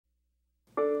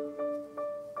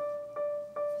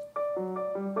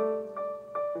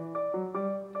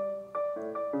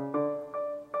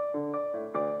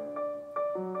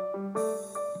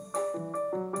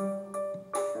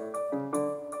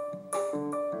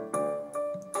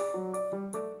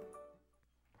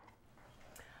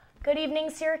Good evening,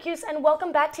 Syracuse, and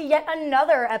welcome back to yet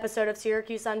another episode of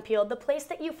Syracuse Unpeeled, the place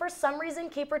that you, for some reason,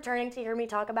 keep returning to hear me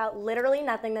talk about literally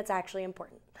nothing that's actually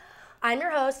important. I'm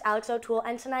your host, Alex O'Toole,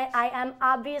 and tonight I am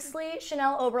obviously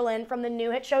Chanel Oberlin from the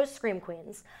new hit show Scream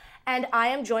Queens. And I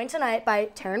am joined tonight by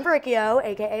Taryn Verricchio,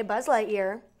 aka Buzz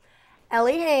Lightyear,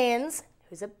 Ellie Haynes,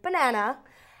 who's a banana,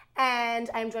 and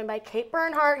I'm joined by Kate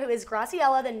Bernhardt, who is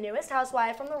Graciela, the newest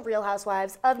housewife from the Real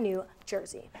Housewives of New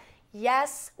Jersey.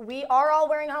 Yes, we are all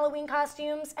wearing Halloween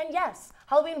costumes, and yes,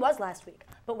 Halloween was last week,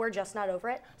 but we're just not over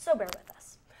it, so bear with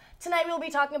us. Tonight we will be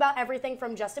talking about everything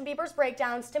from Justin Bieber's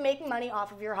breakdowns to making money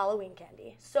off of your Halloween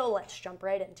candy, so let's jump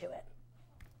right into it.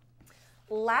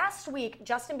 Last week,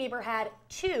 Justin Bieber had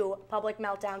 2 public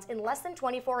meltdowns in less than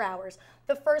 24 hours.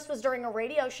 The first was during a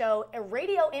radio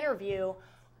interview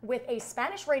with a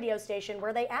Spanish radio station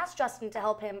where they asked Justin to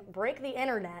help him break the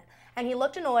internet, and he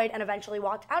looked annoyed and eventually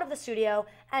walked out of the studio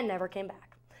and never came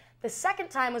back. The second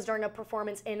time was during a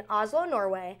performance in Oslo,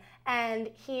 Norway, and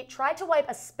he tried to wipe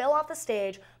a spill off the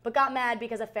stage, but got mad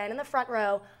because a fan in the front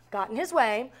row got in his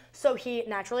way, so he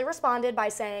naturally responded by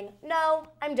saying, "No,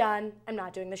 I'm done, I'm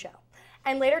not doing the show,"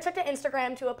 and later took to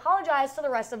Instagram to apologize to the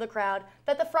rest of the crowd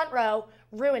that the front row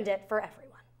ruined it for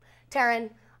everyone. Taryn,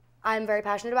 I'm very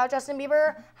passionate about Justin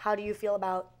Bieber. How do you feel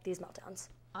about these meltdowns?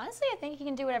 Honestly, I think he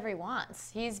can do whatever he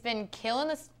wants. He's been killing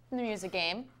the music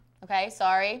game. Okay,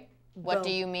 sorry. What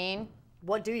do you mean?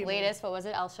 What do you mean? Latest, what was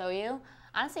it? I'll show you.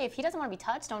 Honestly, if he doesn't want to be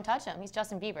touched, don't touch him. He's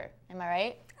Justin Bieber. Am I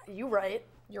right? You right.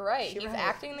 You're right. He's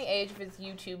acting the age of his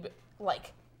YouTube,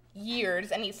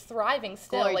 years, and he's thriving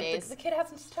still. Glory days. The kid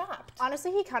hasn't stopped.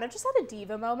 Honestly, he kind of just had a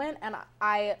diva moment, and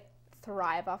I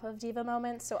thrive off of diva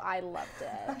moments, so I loved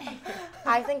it.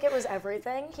 I think it was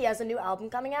everything. He has a new album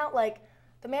coming out.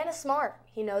 The man is smart.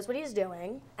 He knows what he's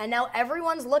doing. And now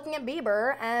everyone's looking at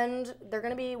Bieber, and they're going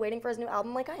to be waiting for his new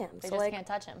album like I am. They just can't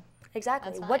touch him.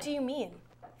 Exactly. That's What fine. do you mean?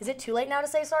 Is it too late now to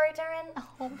say sorry, Taryn?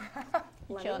 Oh,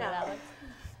 Let killing me it, know. Alex.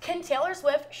 Can Taylor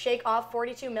Swift shake off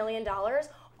 $42 million?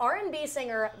 R&B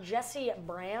singer Jesse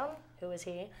Bram, who is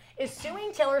he, is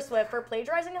suing Taylor Swift for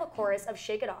plagiarizing the chorus of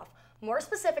Shake It Off. More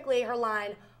specifically, her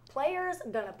line, "Players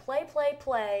gonna play, play,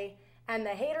 play, and the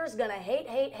haters gonna hate,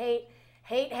 hate, hate,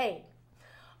 hate, hate."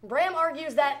 Bram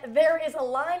argues that there is a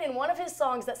line in one of his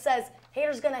songs that says,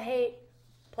 "Haters gonna hate,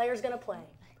 players gonna play."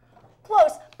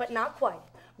 Close, but not quite.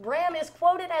 Bram is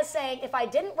quoted as saying, "If I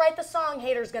didn't write the song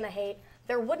Haters Gonna Hate,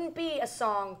 there wouldn't be a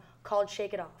song called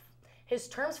Shake It Off." His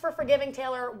terms for forgiving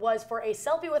Taylor was for a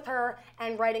selfie with her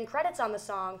and writing credits on the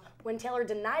song. When Taylor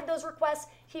denied those requests,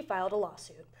 he filed a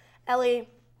lawsuit. Ellie,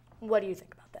 what do you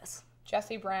think about this?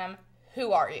 Jesse Bram,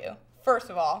 who are you? First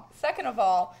of all. Second of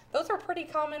all, those are pretty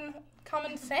common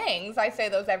sayings. I say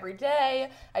those every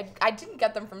day. I didn't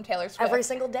get them from Taylor Swift. Every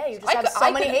single day. You just have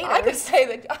so many haters. I could say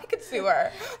that I could sue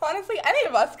her. Honestly, any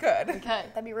of us could. Okay.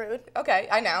 That'd be rude. Okay,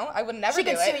 I know. I would never She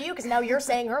do could it. sue you because now you're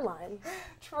saying her line.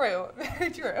 True.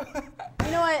 Very true.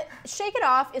 You know what? Shake It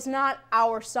Off is not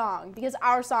our song, because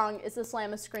our song is the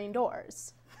Slam of Screen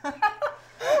Doors.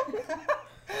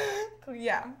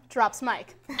 Yeah. Drops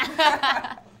mic.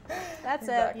 That's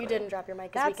it. You didn't drop your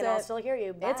mic because we That's can all it. still hear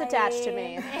you. Bye. It's attached to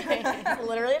me. It's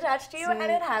literally attached to you, and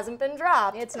it hasn't been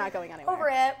dropped. It's not going anywhere. Over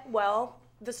it. Well,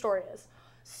 the story is.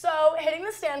 So, hitting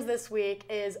the stands this week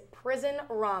is Prison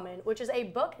Ramen, which is a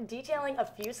book detailing a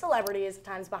few celebrities'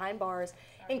 times behind bars,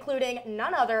 including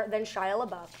none other than Shia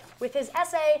LaBeouf, with his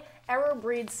essay, Error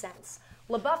Breeds Sense.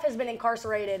 LaBeouf has been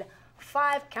incarcerated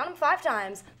 5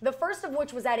 times, the first of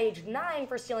which was at age 9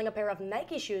 for stealing a pair of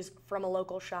Nike shoes from a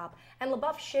local shop. And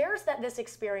LaBeouf shares that this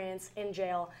experience in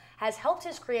jail has helped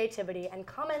his creativity and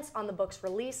comments on the book's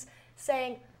release,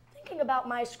 saying, "Thinking about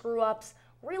my screw-ups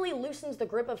really loosens the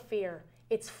grip of fear.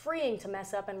 It's freeing to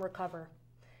mess up and recover."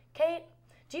 Kate,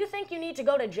 do you think you need to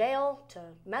go to jail to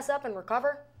mess up and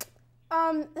recover?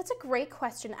 That's a great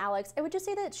question, Alex. I would just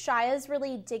say that Shia's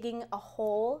really digging a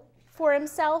hole for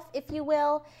himself, if you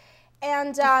will.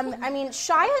 And,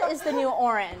 Shia is the new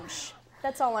orange.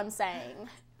 That's all I'm saying.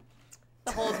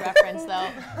 The Holes reference, though.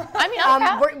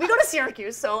 We go to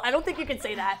Syracuse, so I don't think you can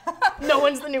say that. No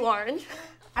one's the new orange.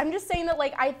 I'm just saying that,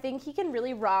 I think he can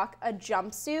really rock a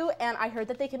jumpsuit, and I heard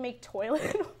that they can make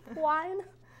toilet wine.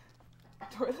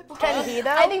 Can he,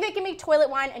 though? I think they can make toilet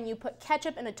wine, and you put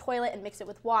ketchup in a toilet and mix it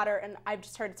with water, and I've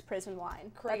just heard it's prison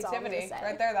wine. That's all I'm Creativity. gonna say.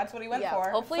 Right there. That's what he went Yeah. for.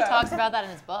 Hopefully he talks about that in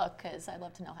his book, because I'd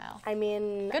love to know how. I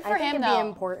mean, Good I for think him, it'd though. be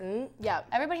important. Yeah.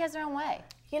 Everybody has their own way.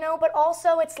 But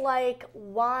also it's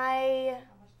why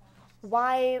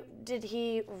did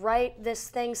he write this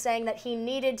thing saying that he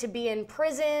needed to be in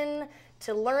prison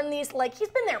to learn these? Like, he's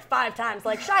been there 5 times.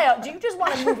 Like, Shia, do you just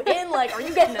want to move in? Like, are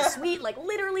you getting a suite? Like,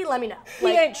 literally, let me know.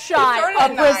 Like, he ain't shy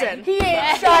of prison. He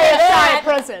ain't shy of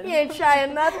prison. He ain't shy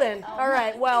of nothing. All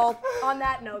right, well, on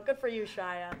that note, good for you,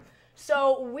 Shia.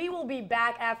 So we will be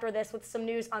back after this with some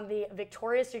news on the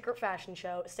Victoria's Secret fashion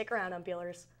show. Stick around,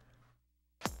 Unpeelers.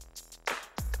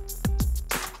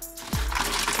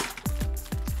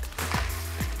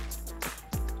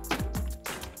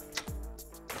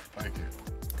 Thank you.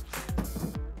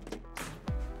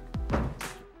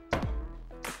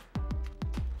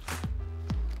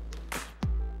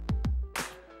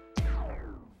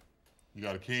 You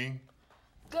got a king?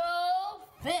 Go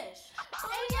fish.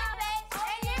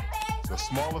 The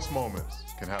smallest moments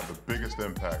can have the biggest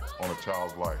impact on a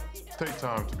child's life. Take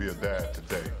time to be a dad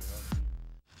today.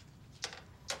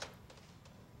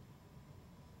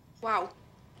 Wow,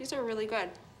 these are really good.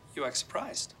 You act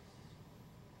surprised.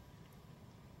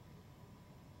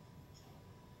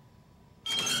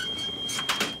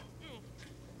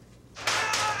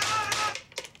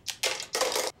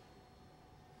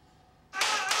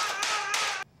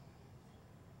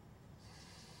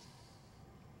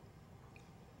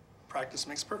 Practice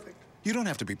makes perfect. You don't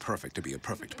have to be perfect to be a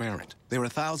perfect parent. There are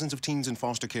thousands of teens in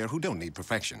foster care who don't need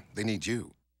perfection. They need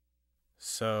you.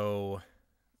 So,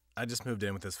 I just moved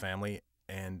in with this family,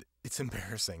 and it's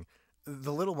embarrassing.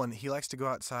 The little one, he likes to go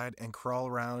outside and crawl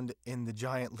around in the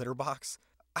giant litter box.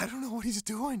 I don't know what he's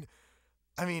doing.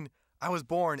 I mean, I was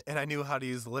born and I knew how to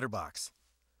use the litter box.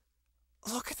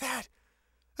 Look at that.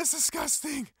 That's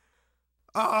disgusting.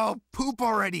 Oh, poop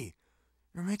already.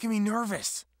 You're making me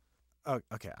nervous. Oh,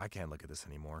 okay, I can't look at this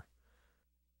anymore.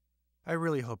 I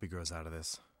really hope he grows out of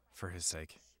this, for his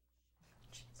sake.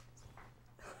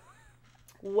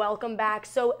 Welcome back.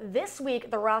 So this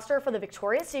week, the roster for the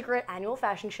Victoria's Secret annual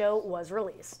fashion show was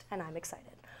released, and I'm excited.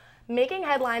 Making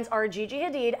headlines are Gigi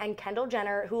Hadid and Kendall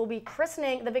Jenner, who will be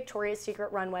christening the Victoria's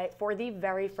Secret runway for the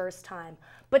very first time.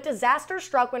 But disaster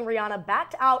struck when Rihanna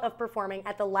backed out of performing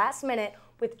at the last minute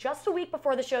with just a week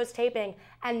before the show's taping,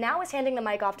 and now is handing the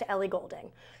mic off to Ellie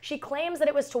Goulding. She claims that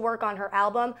it was to work on her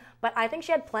album, but I think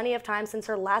she had plenty of time since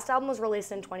her last album was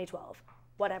released in 2012.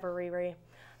 Whatever, Riri.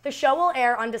 The show will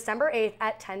air on December 8th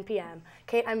at 10 p.m.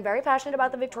 Kate, I'm very passionate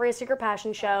about the Victoria's Secret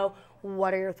fashion show.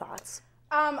 What are your thoughts?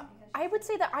 I would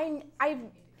say that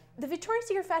the Victoria's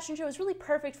Secret fashion show is really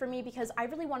perfect for me because I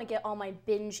really want to get all my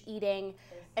binge eating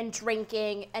and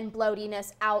drinking and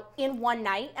bloatiness out in one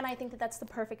night, and I think that that's the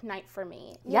perfect night for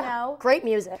me. You know? Great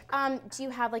music. Do you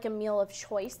have like a meal of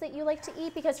choice that you like to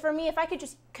eat? Because for me, if I could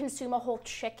just consume a whole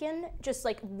chicken, just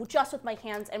with my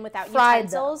hands and without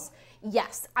utensils,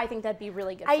 yes, I think that'd be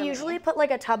really good. I usually put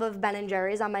like a tub of Ben &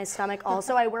 Jerry's on my stomach.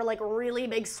 Also, I wear like really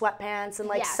big sweatpants and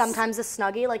like sometimes a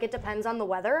Snuggie. Like it depends on the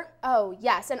weather. Oh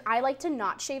yes, and I like to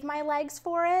not shave my legs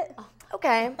for it.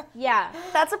 Okay. Yeah.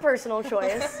 That's a personal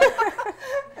choice.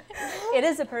 It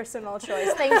is a personal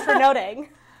choice. Thanks for noting.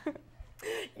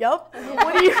 Yep.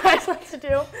 What do you guys like to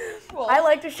do? Well, I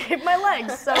like to shave my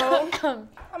legs, so.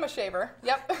 I'm a shaver.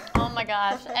 Yep. Oh my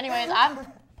gosh. Anyways,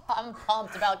 I'm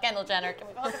pumped about Kendall Jenner. Can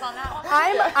we focus on that one?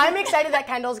 I'm excited that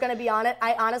Kendall's going to be on it.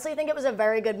 I honestly think it was a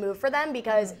very good move for them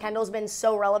because Kendall's been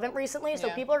so relevant recently, so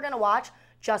people are going to watch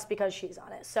just because she's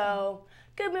on it. So,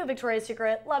 good move, Victoria's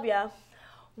Secret. Love ya.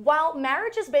 While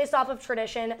marriage is based off of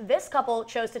tradition, this couple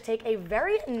chose to take a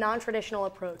very non-traditional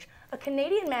approach. A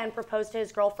Canadian man proposed to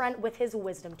his girlfriend with his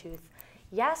wisdom tooth.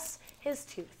 Yes, his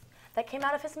tooth that came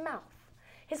out of his mouth.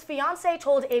 His fiancée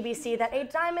told ABC that a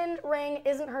diamond ring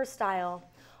isn't her style.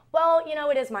 Well, you know,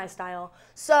 it is my style.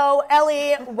 So,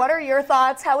 Ellie, what are your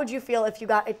thoughts? How would you feel if you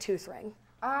got a tooth ring?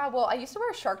 Well, I used to wear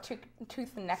a shark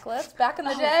tooth necklace back in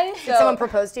the day. Did someone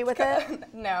propose to you with it?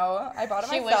 No, I bought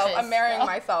it She myself. wishes, I'm marrying so.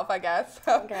 myself, I guess.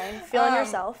 Okay, feeling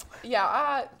yourself. Yeah,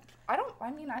 I don't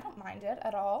mind it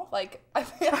at all. Like,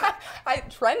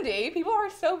 trendy. People are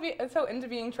so into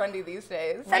being trendy these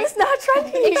days. That's not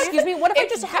trendy. Excuse me, what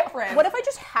if It's different. what if I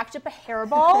just hacked up a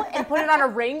hairball and put it on a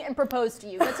ring and proposed to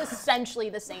you? That's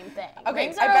essentially the same thing. Okay,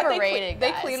 Rings I are bet overrated,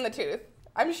 they guys. clean the tooth.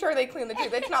 I'm sure they clean the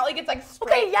tooth. It's not like it's like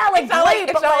straight. Okay, yeah, like it's not great, like,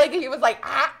 it's but not like- like he was like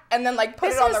and then like put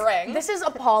it on the ring. This is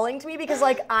appalling to me because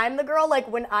like I'm the girl,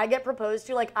 like when I get proposed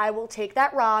to, like I will take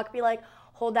that rock, be like,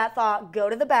 hold that thought, go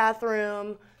to the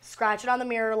bathroom, scratch it on the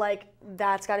mirror, like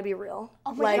that's gotta be real.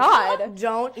 Oh my like, God.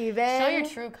 Don't even. Show your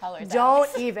true colors, Don't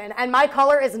Alex. even. And my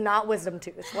color is not wisdom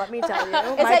tooth, let me tell you.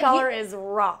 My that color is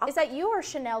rock. Is that you or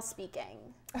Chanel speaking?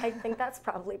 I think that's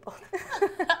probably both.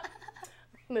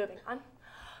 Moving on.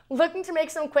 Looking to make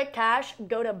some quick cash?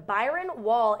 Go to Byron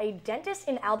Wall, a dentist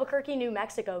in Albuquerque, New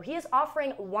Mexico. He is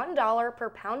offering $1 per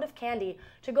pound of candy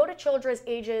to go to children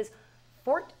ages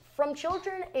 4 From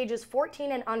children ages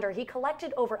 14 and under, he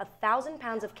collected over 1,000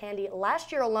 pounds of candy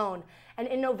last year alone, and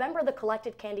in November the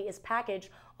collected candy is packaged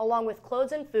along with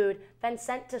clothes and food, then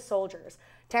sent to soldiers.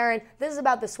 Taryn, this is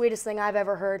about the sweetest thing I've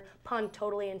ever heard, pun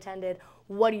totally intended.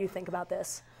 What do you think about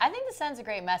this? I think this sends a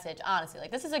great message, honestly.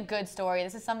 Like, this is a good story.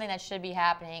 This is something that should be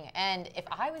happening. And if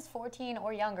I was 14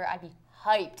 or younger, I'd be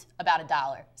hyped about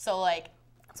 $1. So, like,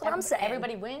 that's what I'm saying.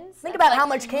 Everybody wins. Think about how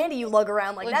much candy you lug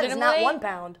around. Like, that is not 1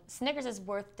 pound. Snickers is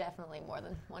worth definitely more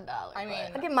than $1. I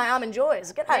mean, I'd give my Almond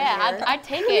Joys. Get out of here. Yeah, I'd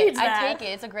take it. I'd take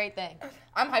it. It's a great thing.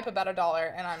 I'm hype about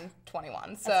 $1 and I'm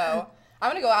 21, so I'm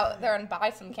gonna go out there and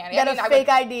buy some candy. Get a fake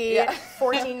ID,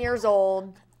 14 years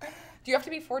old. Do you have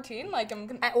to be 14? Like,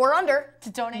 or under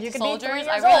to donate you to soldiers?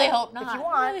 I really hope not. If you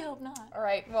want. I really hope not. All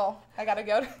right. Well, I gotta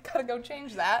go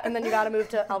change that. And then you gotta move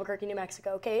to Albuquerque, New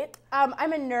Mexico. Kate? I'm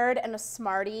a nerd and a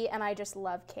smarty, and I just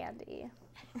love candy.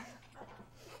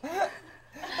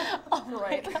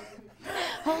 Right.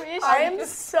 I am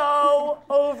so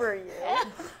over you.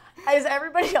 Is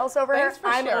everybody else over her?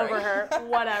 I'm sharing. over her.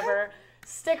 Whatever.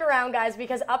 Stick around, guys,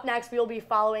 because up next we will be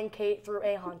following Kate through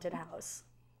a haunted house.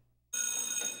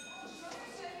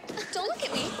 Don't look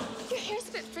at me. Your hair's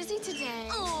a bit frizzy today.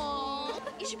 Oh,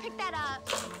 you should pick that up.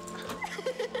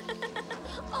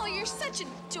 Oh, you're such a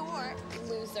dork.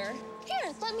 Loser.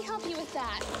 Here, let me help you with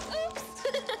that.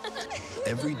 Oops.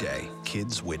 Every day,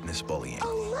 kids witness bullying.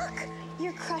 Oh, look.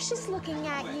 Your crush is looking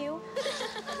at you.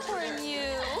 Poor you.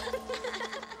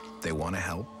 They want to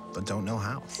help, but don't know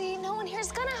how. See, no one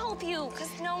here's gonna help you, because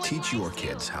no one Teach your likes you.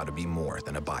 kids how to be more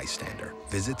than a bystander.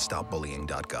 Visit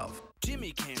stopbullying.gov.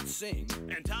 Jimmy can't sing,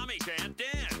 and Tommy can't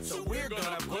dance, so we're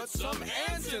gonna put some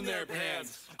ants in their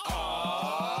pants.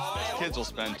 Aww. Kids will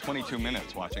spend 22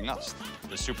 minutes watching us,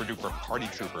 the super duper party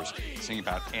troopers, sing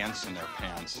about ants in their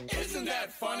pants. Isn't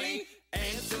that funny?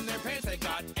 Ants in their pants, they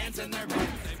got ants in their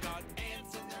pants, they've got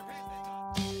ants in their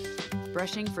pants.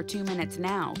 Brushing for 2 minutes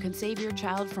now can save your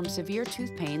child from severe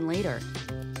tooth pain later.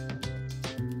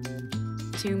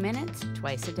 2 minutes,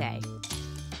 twice a day.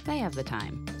 They have the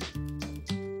time.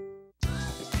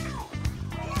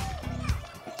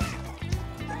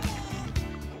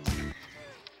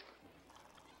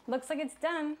 Looks like it's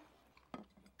done.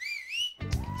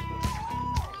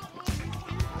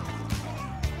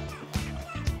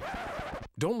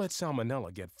 Don't let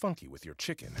salmonella get funky with your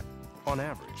chicken. On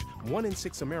average, 1 in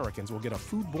 6 Americans will get a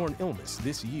foodborne illness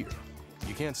this year.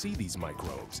 You can't see these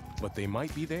microbes, but they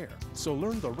might be there. So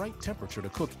learn the right temperature to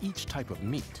cook each type of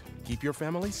meat. Keep your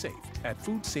family safe at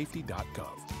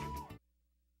foodsafety.gov.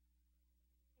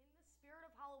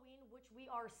 We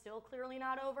are still clearly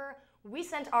not over. We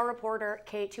sent our reporter,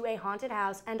 Kate, to a haunted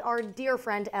house, and our dear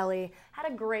friend, Ellie, had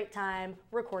a great time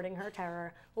recording her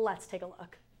terror. Let's take a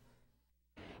look.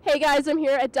 Hey guys, I'm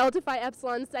here at Delta Phi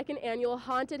Epsilon's 2nd annual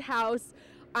haunted house.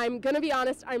 I'm gonna be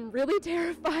honest, I'm really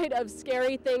terrified of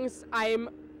scary things. I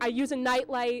use a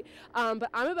nightlight, but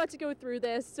I'm about to go through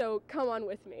this, so come on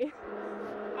with me.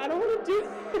 I don't wanna do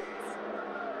this.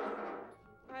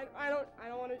 I don't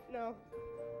wanna, no.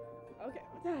 Okay,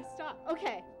 stop.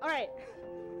 Okay, all right.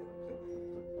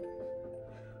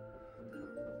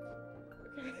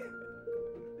 Okay.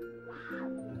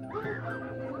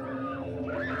 Oh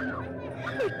my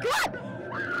God!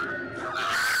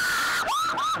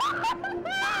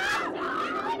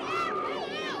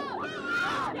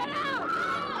 Get out!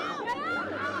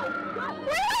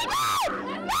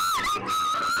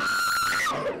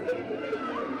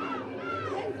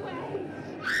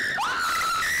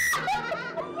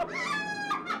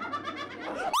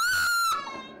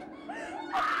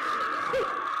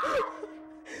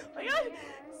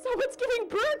 Someone's getting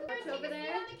burnt. It's over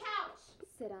there. On the couch.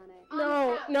 Sit on it.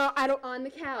 No, no, I don't. On the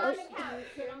couch. Can you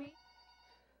sit on me?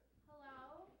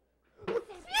 Hello?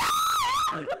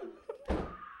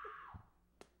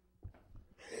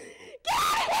 Get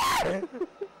out of here!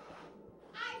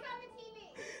 Eyes on the TV.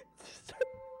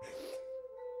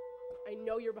 I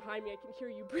know you're behind me. I can hear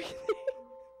you breathing.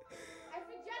 I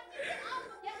suggest you get up.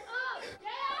 Get up.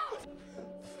 Get out.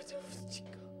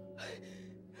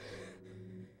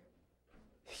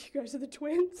 You guys are the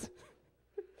twins?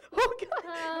 Oh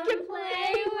God! Come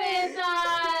play with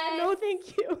us. No,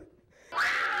 thank you.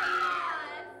 God!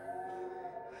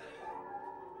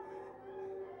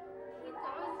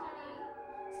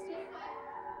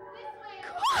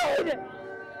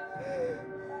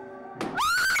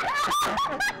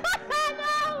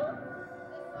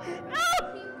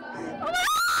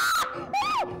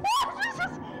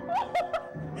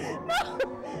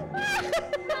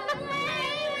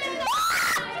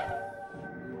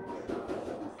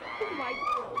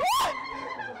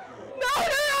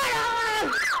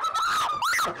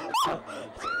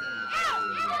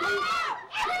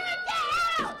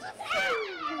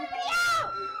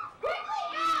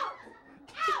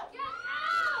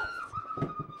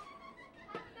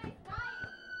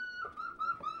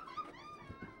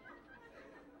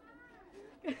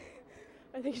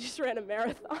 I think he just ran a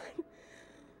marathon.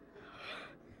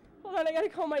 Hold on, I gotta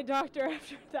call my doctor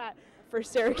after that. For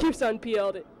Syracuse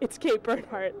Unpeeled, it's Kate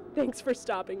Bernhardt. Thanks for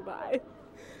stopping by.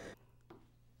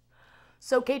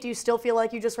 So, Kate, do you still feel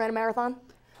like you just ran a marathon?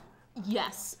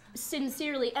 Yes,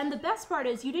 sincerely. And the best part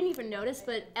is you didn't even notice,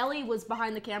 but Ellie was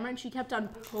behind the camera and she kept on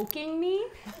poking me,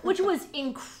 which was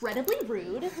incredibly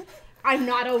rude. I'm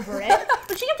not over it.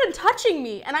 But she kept on touching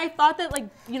me. And I thought that, like,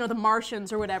 you know, the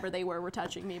Martians or whatever they were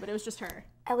touching me, but it was just her.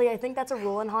 Ellie, I think that's a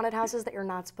rule in haunted houses that you're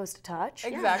not supposed to touch.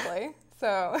 Exactly. Yeah.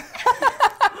 So.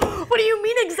 What do you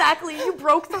mean exactly? You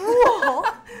broke the rule.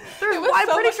 I'm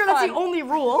pretty sure that's the only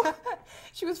rule.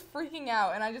 She was freaking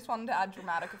out, and I just wanted to add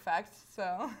dramatic effect,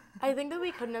 so. I think that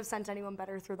we couldn't have sent anyone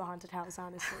better through the haunted house,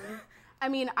 honestly. I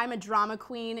mean, I'm a drama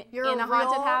queen in a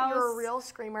haunted house. You're a real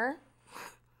screamer.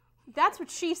 That's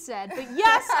what she said, but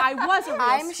yes, I was a real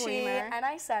I'm screamer. and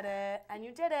I said it, and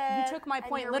you did it. You took my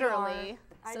point literally,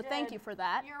 so thank you for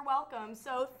that. You're welcome.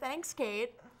 So thanks,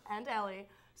 Kate and Ellie.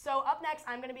 So up next,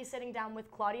 I'm going to be sitting down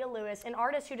with Claudia Lewis, an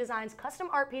artist who designs custom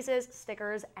art pieces,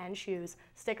 stickers, and shoes.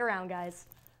 Stick around, guys.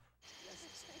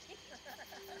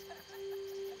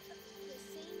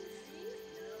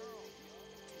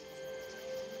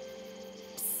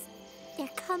 Psst, they're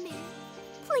coming.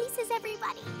 Places,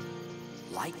 everybody.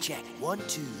 Light check. 1,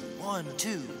 2, 1,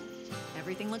 2.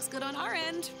 Everything looks good on our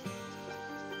end.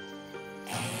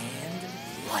 And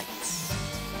lights.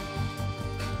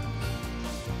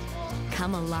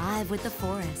 Come alive with the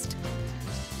forest.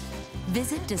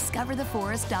 Visit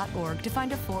discovertheforest.org to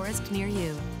find a forest near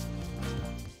you.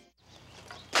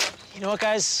 You know what,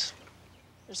 guys?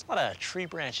 There's a lot of tree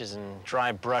branches and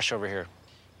dry brush over here.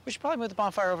 We should probably move the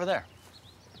bonfire over there.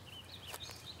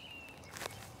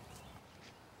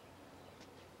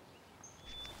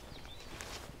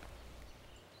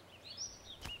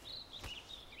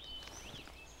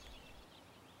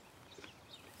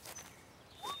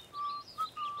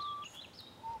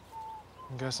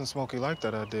 I'm guessing Smokey liked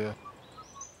that idea.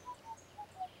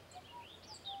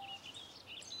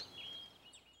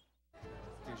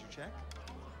 Here's your check.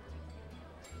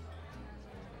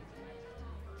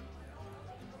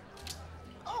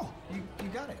 Oh, you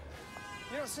got it.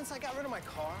 You know, since I got rid of my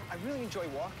car, I really enjoy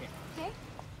walking. Okay.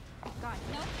 God,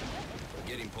 no.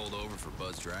 Getting pulled over for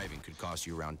buzz driving could cost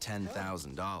you around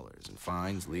 $10,000 in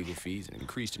fines, legal fees, and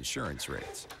increased insurance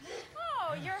rates.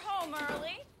 Oh, you're home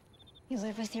early. You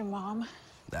live with your mom?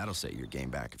 That'll set your game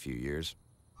back a few years.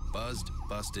 Buzzed,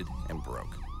 busted, and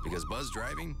broke. Because buzz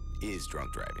driving is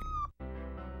drunk driving.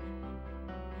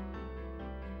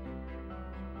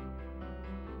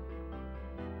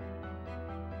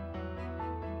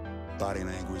 Body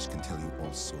language can tell you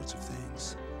all sorts of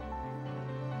things.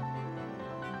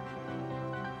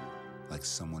 Like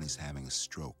someone is having a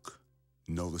stroke.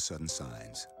 Know the sudden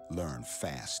signs. Learn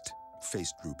fast.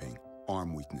 Face drooping,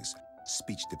 arm weakness,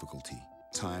 speech difficulty.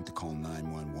 Time to call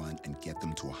 911 and get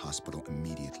them to a hospital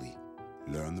immediately.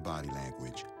 Learn the body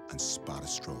language and spot a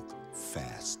stroke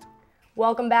fast.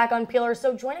 Welcome back, Unpeelers.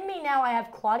 So joining me now, I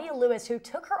have Claudia Lewis, who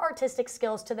took her artistic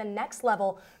skills to the next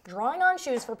level, drawing on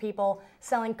shoes for people,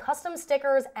 selling custom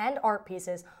stickers and art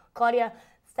pieces. Claudia,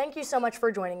 thank you so much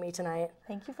for joining me tonight.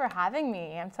 Thank you for having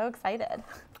me. I'm so excited.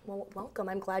 Well, welcome.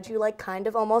 I'm glad you kind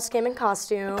of almost came in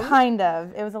costume. Kind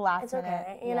of. It was a last minute.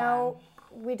 It's okay. You know,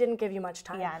 we didn't give you much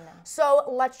time. Yeah, no. So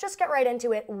let's just get right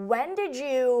into it. When did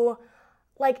you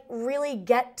really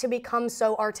get to become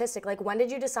so artistic? When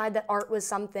did you decide that art was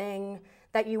something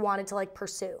that you wanted to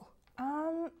pursue?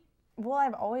 Well,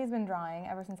 I've always been drawing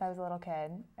ever since I was a little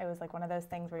kid. It was one of those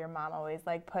things where your mom always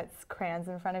puts crayons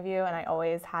in front of you, and I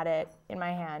always had it in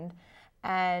my hand.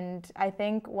 And I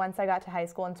think once I got to high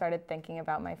school and started thinking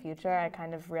about my future, I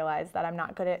kind of realized that I'm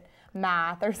not good at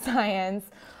math or science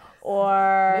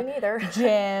or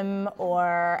gym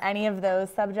or any of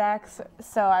those subjects.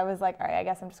 So I was like, all right, I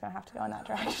guess I'm just gonna have to go in that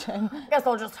direction. I guess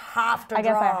I'll just have to draw. I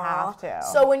guess I have to.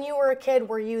 So when you were a kid,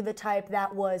 were you the type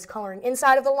that was coloring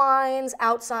inside of the lines,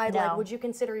 outside? No. Would you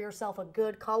consider yourself a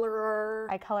good colorer?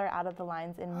 I color out of the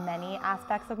lines in many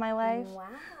aspects of my life.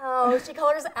 Wow, she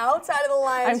colors outside of the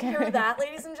lines. Hear that,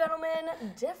 ladies and gentlemen?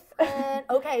 Different.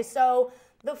 Okay, so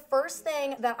the first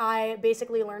thing that I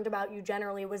basically learned about you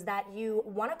generally was that you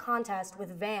won a contest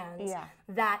with Vans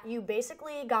that you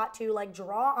basically got to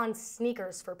draw on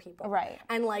sneakers for people. Right.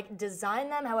 And design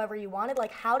them however you wanted.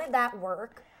 How did that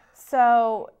work?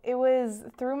 So it was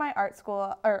through my art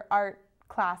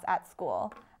class at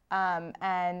school.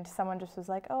 And someone just was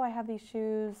like, oh, I have these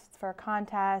shoes for a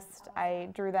contest. I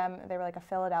drew them. They were a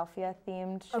Philadelphia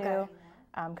themed shoe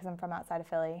because I'm from outside of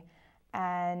Philly.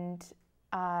 And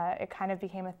it kind of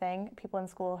became a thing. People in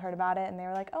school heard about it and they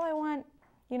were like, oh, I want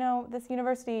you know, this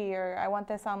university, or I want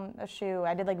this on a shoe.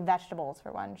 I did like vegetables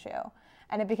for one shoe.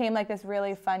 And it became like this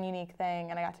really fun, unique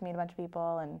thing, and I got to meet a bunch of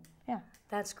people, and yeah.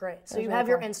 That's great. So was you really have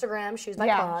your cool. Instagram, Shoes by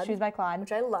Yeah, Claude. Shoes by Claude.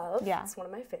 Which I love. Yeah. It's one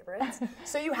of my favorites.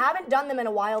 So you haven't done them in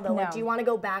a while though. Like, No. do you want to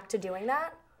go back to doing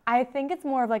that? I think it's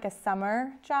more of like a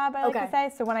summer job, I like Okay. to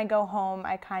say. So when I go home,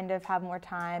 I kind of have more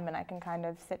time, and I can kind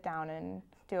of sit down and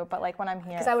do it. But like when I'm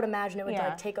here. Because I would imagine it would Yeah.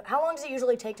 like take, how long does it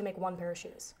usually take to make one pair of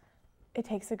shoes? It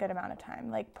takes a good amount of time,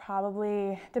 like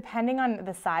probably, depending on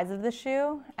the size of the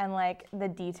shoe and like the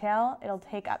detail, it'll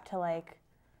take up to like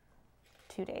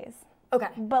 2 days. Okay.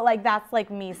 But like that's like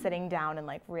me sitting down and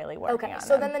like really working Okay, on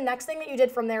so them. then the next thing that you did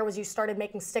from there was you started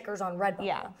making stickers on Redbubble.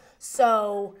 Yeah.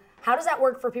 So how does that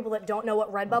work for people that don't know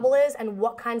what Redbubble is, and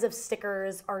what kinds of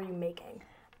stickers are you making?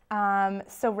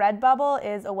 So Redbubble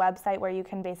is a website where you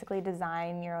can basically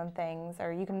design your own things,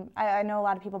 or you can, I know a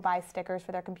lot of people buy stickers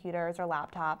for their computers or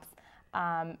laptops.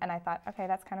 And I thought, okay,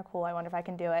 that's kind of cool. I wonder if I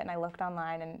can do it. And I looked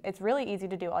online, and it's really easy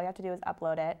to do. All you have to do is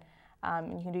upload it.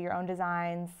 And you can do your own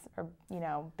designs, or you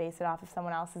know, base it off of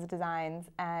someone else's designs.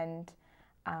 And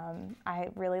I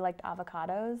really liked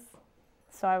avocados,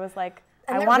 so I was like,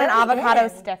 And I want an they're very avocado in.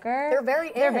 sticker. They're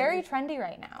very They're in. very trendy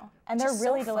right now, and Which they're is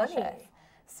really so funny. delicious.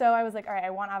 So I was like, all right, I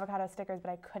want avocado stickers, but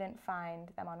I couldn't find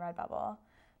them on Redbubble.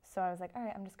 So I was like, all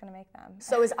right, I'm just gonna make them.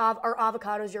 So are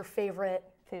avocados your favorite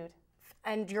food?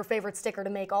 And your favorite sticker to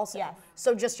make also? Yes.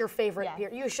 So just your favorite Yes.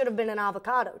 beer. You should have been an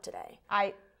avocado today.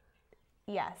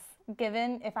 Yes.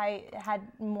 Given if I had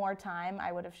more time,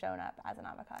 I would have shown up as an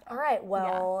avocado. All right,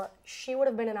 well, she would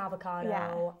have been an avocado.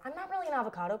 Yeah. I'm not really an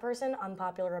avocado person,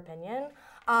 unpopular opinion.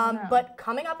 No. But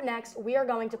coming up next, we are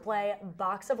going to play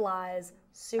Box of Lies.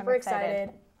 Super I'm excited.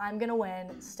 I'm gonna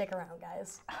win. Stick around,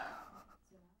 guys.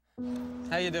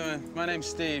 How you doing? My name's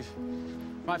Steve.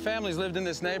 My family's lived in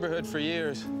this neighborhood for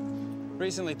years.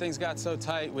 Recently, things got so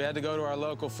tight, we had to go to our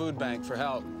local food bank for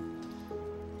help.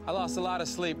 I lost a lot of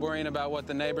sleep worrying about what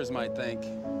the neighbors might think.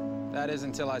 That is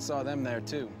until I saw them there,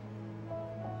 too.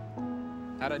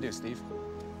 How'd I do, Steve?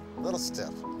 A little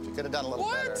stiff. You could have done a little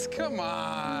better. What? Come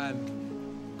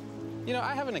on. You know,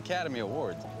 I have an Academy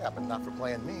Award. Yeah, but not for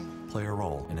playing me. Play a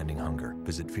role in ending hunger.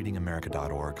 Visit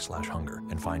feedingamerica.org/hunger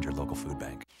and find your local food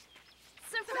bank.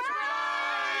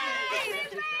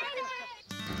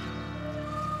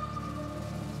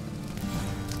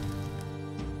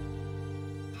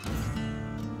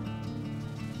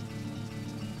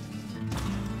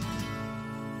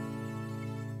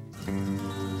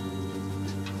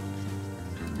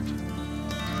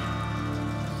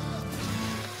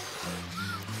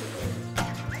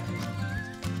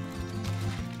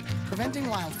 Preventing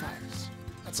wildfires.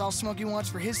 That's all Smokey wants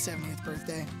for his 70th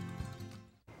birthday.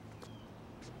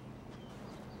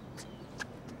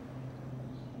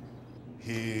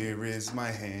 Here is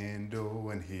my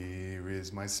handle and here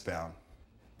is my spout.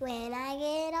 When I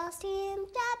get all steamed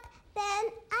up,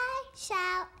 then I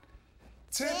shout.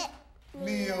 Tip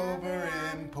me over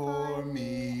and pour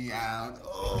me out.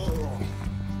 Oh.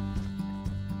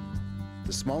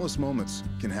 The smallest moments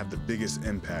can have the biggest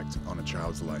impact on a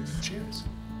child's life. Cheers.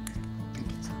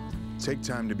 Take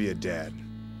time to be a dad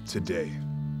today.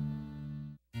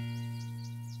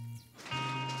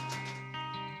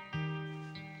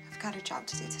 I've got a job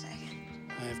to do today.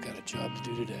 I've got a job to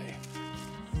do today.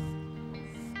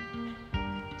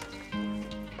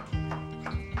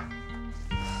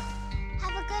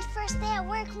 Have a good first day at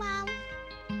work, Mom.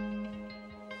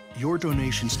 Your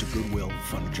donations to Goodwill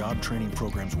fund job training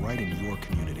programs right in your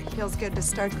community. Feels good to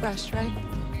start fresh, right?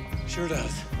 Sure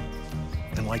does.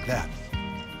 And like that,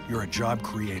 you're a job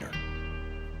creator.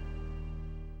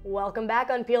 Welcome back,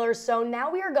 Unpeelers. So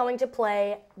now we are going to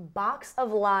play Box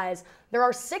of Lies. There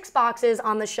are 6 boxes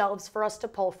on the shelves for us to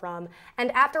pull from,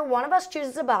 and after one of us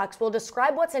chooses a box, we'll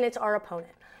describe what's in it to our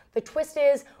opponent. The twist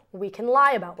is we can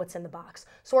lie about what's in the box.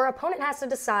 So our opponent has to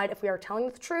decide if we are telling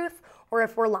the truth or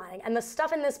if we're lying. And the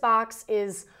stuff in this box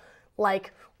is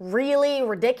like really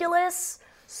ridiculous.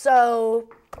 So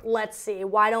let's see,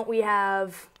 why don't we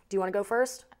have, do you want to go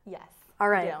first? Yes. All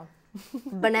right. I do.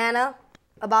 Banana,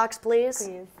 a box, please.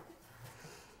 Please.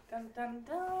 Dun, dun,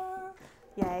 dun.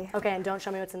 Yay. Okay, and don't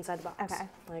show me what's inside the box. Okay.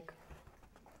 Like.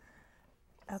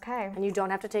 Okay. And you don't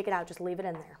have to take it out, just leave it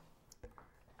in there.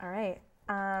 All right.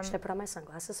 Should I put on my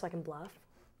sunglasses so I can bluff?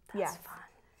 That's yes. fun.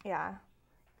 Yeah.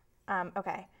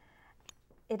 Okay.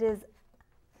 It is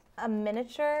a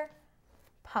miniature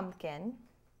pumpkin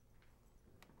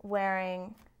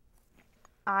wearing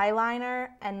eyeliner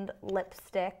and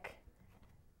lipstick,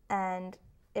 and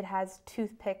it has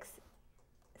toothpicks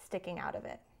sticking out of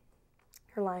it.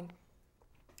 You're lying.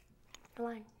 You're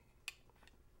lying.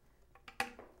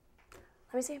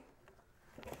 Let me see.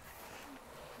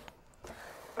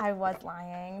 I was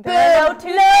lying. Boom. There are no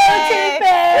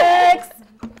toothpicks.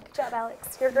 Good job,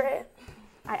 Alex. You're great.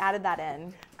 I added that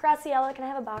in. Graciela, can I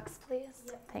have a box, please?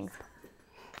 Yep. Thanks.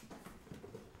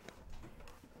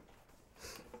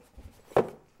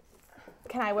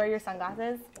 Can I wear your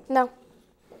sunglasses? No.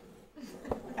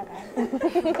 Okay.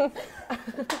 What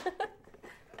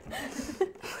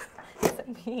does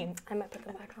it mean? I might put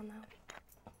them back on though.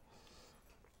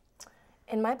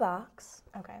 In my box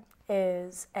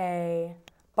is a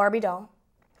Barbie doll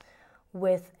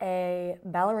with a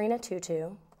ballerina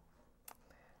tutu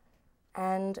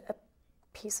and a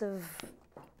piece of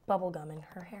bubble gum in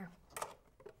her hair.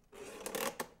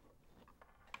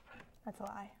 That's a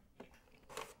lie.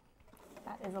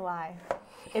 That is a lie.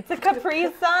 It's a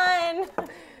Capri Sun.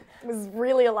 It was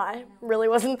really a lie. Really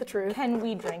wasn't the truth. Can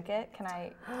we drink it? Can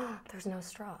I? There's no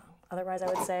straw. Otherwise, I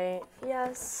would say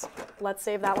yes. Let's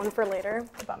save that one for later.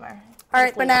 Bummer. All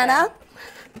right, banana.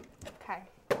 Okay.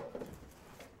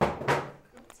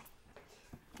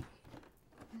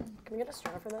 Can we get a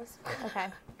straw for this? Okay.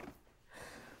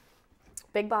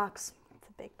 Big box. It's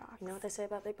a big box. You know what they say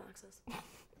about big boxes?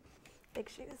 Big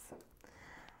shoes.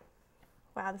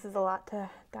 Wow, this is a lot to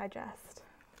digest.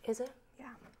 Is it?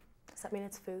 Yeah. Does that mean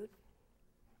it's food?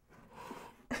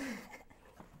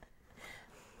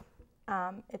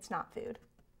 It's not food.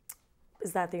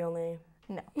 Is that the only?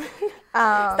 No. Is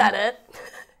that it?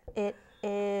 It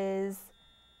is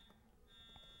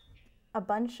a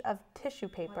bunch of tissue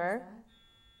paper.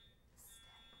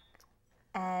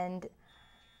 And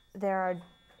there are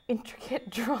intricate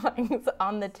drawings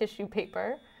on the tissue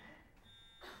paper.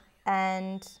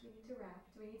 And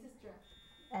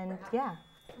and yeah.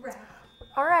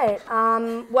 All right.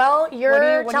 Well,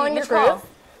 you're telling the truth.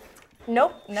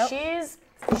 Nope.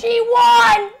 She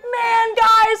won, man,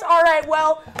 guys. All right.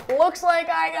 Well, looks like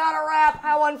I got a wrap.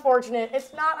 How unfortunate.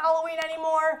 It's not Halloween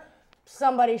anymore.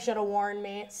 Somebody should have warned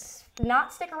me. It's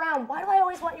not stick around. Why do I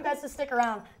always want you guys to stick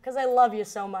around? Because I love you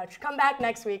so much. Come back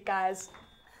next week, guys.